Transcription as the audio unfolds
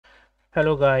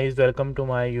Hello guys, welcome to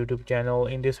my YouTube channel.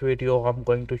 In this video, I'm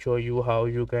going to show you how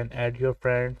you can add your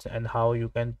friends and how you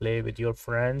can play with your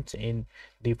friends in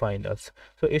the finals.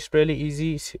 So it's really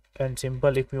easy and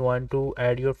simple. If you want to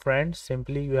add your friends,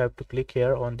 simply you have to click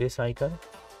here on this icon,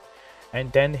 and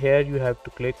then here you have to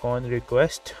click on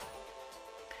request.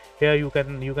 Here you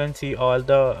can see all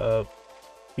the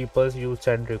peoples you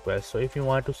send requests. So if you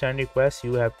want to send requests,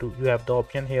 you have the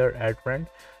option here, add friend.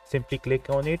 Simply click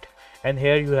on it, and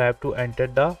here you have to enter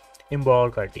the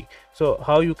embark ID. So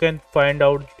how you can find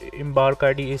out embark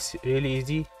ID is really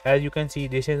easy. As you can see,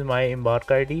 this is my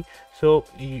embark ID. So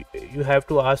you have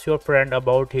to ask your friend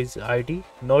about his ID,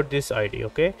 not this ID.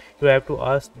 Okay, you have to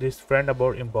ask this friend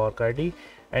about embark ID,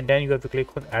 and then you have to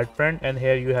click on add friend, and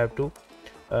here you have to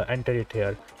enter it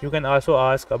here. You can also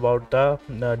ask about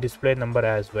the display number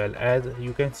as well. As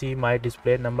you can see, my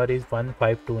display number is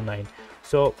 1529.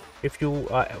 So if you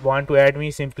want to add me,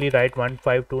 simply write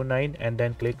 1529 and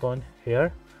then click on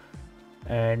here,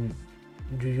 and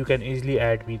you can easily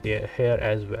add me there here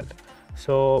as well.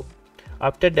 So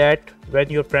after that, when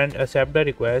your friend accept the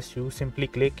request, you simply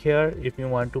click here. If you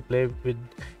want to play with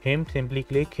him, simply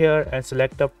click here and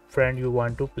select the friend you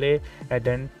want to play, and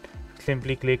then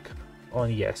simply click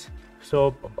on yes.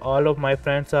 So all of my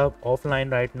friends are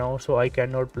offline right now, so I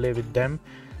cannot play with them,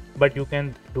 but you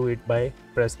can do it by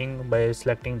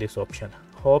selecting this option.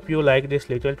 Hope you like this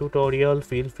little tutorial.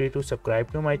 Feel free to subscribe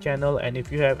to my channel, and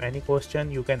if you have any question,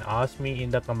 you can ask me in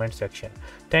the comment section.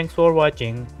 Thanks for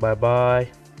watching. Bye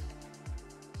bye.